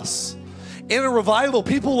accommodate us. In a revival,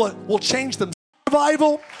 people will change them.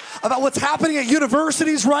 Revival about what's happening at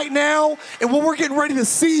universities right now and what we're getting ready to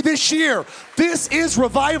see this year. This is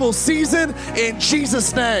revival season in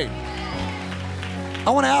Jesus' name. I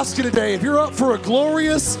want to ask you today, if you're up for a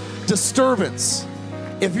glorious disturbance,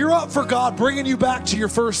 if you're up for God bringing you back to your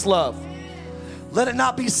first love, let it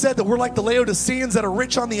not be said that we're like the Laodiceans that are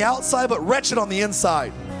rich on the outside but wretched on the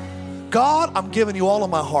inside. God, I'm giving you all of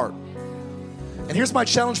my heart. And here's my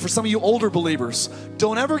challenge for some of you older believers.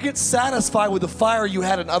 Don't ever get satisfied with the fire you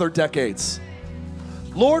had in other decades.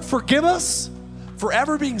 Lord, forgive us for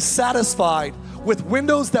ever being satisfied with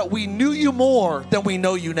windows that we knew you more than we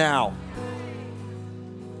know you now.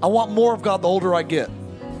 I want more of God the older I get.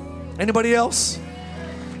 Anybody else?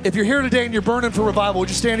 If you're here today and you're burning for revival, would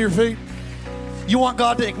you stand to your feet? You want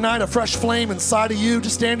God to ignite a fresh flame inside of you,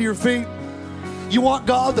 just stand to your feet. You want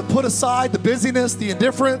God to put aside the busyness, the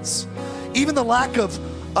indifference, even the lack of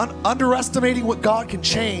underestimating what God can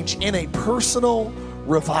change in a personal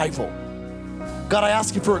revival. God, I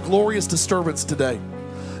ask you for a glorious disturbance today.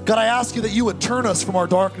 God, I ask you that you would turn us from our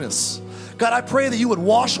darkness. God, I pray that you would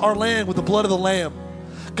wash our land with the blood of the Lamb.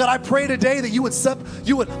 God, I pray today that you would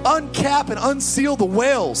uncap and unseal the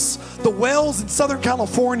wells in Southern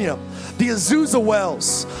California, the Azusa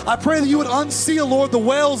wells. I pray that you would unseal, Lord, the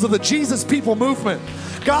wells of the Jesus People movement.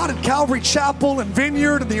 God, in Calvary Chapel and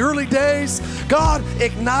Vineyard in the early days, God,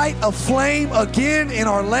 ignite a flame again in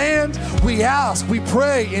our land. We ask, we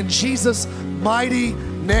pray in Jesus' mighty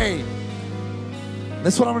name.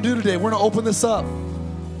 That's what I'm gonna do today. We're gonna open this up.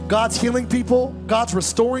 God's healing people, God's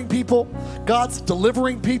restoring people, God's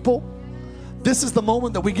delivering people. This is the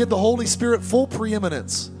moment that we give the Holy Spirit full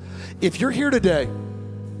preeminence. If you're here today,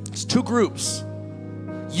 it's two groups.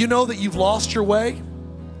 You know that you've lost your way.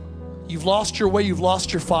 You've lost your way, you've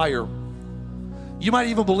lost your fire. You might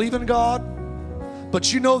even believe in God,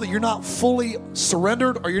 but you know that you're not fully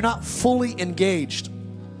surrendered or you're not fully engaged.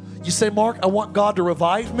 You say, Mark, I want God to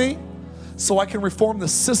revive me so I can reform the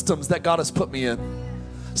systems that God has put me in,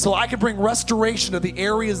 so I can bring restoration to the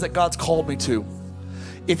areas that God's called me to.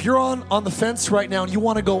 If you're on the fence right now and you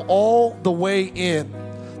want to go all the way in,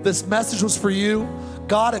 this message was for you.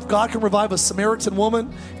 God, if God can revive a Samaritan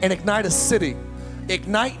woman and ignite a city,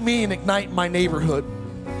 ignite me and ignite my neighborhood.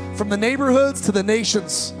 From the neighborhoods to the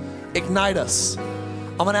nations, ignite us.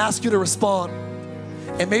 I'm gonna ask you to respond.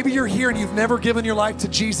 And maybe you're here and you've never given your life to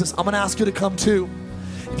Jesus. I'm gonna ask you to come too.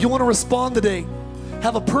 If you wanna respond today,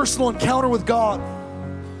 have a personal encounter with God.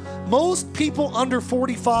 Most people under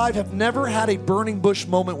 45 have never had a burning bush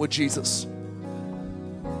moment with Jesus.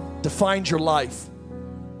 Defines your life.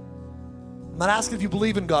 I'm not asking if you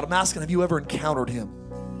believe in God. I'm asking, have you ever encountered Him?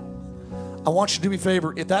 I want you to do me a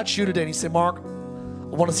favor. If that's you today and you say, Mark,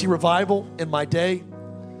 I want to see revival in my day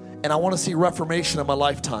and I want to see reformation in my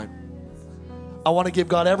lifetime. I want to give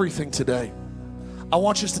God everything today. I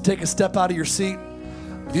want you just to take a step out of your seat.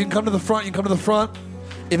 If you can come to the front, you can come to the front.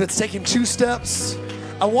 If it's taking 2 steps,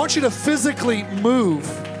 I want you to physically move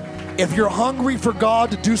if you're hungry for God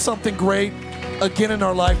to do something great again in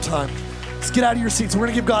our lifetime. Let's get out of your seats. We're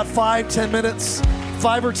going to give God 5 or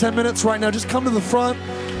 10 minutes right now. Just come to the front.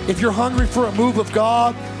 If you're hungry for a move of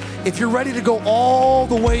God, if you're ready to go all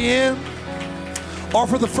the way in, or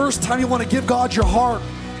for the first time you want to give God your heart,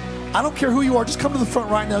 I don't care who you are, just come to the front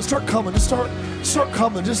right now. Start coming. Just start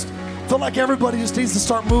coming. Just feel like everybody just needs to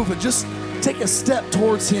start moving. Just take a step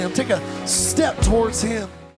towards Him. Take a step towards Him.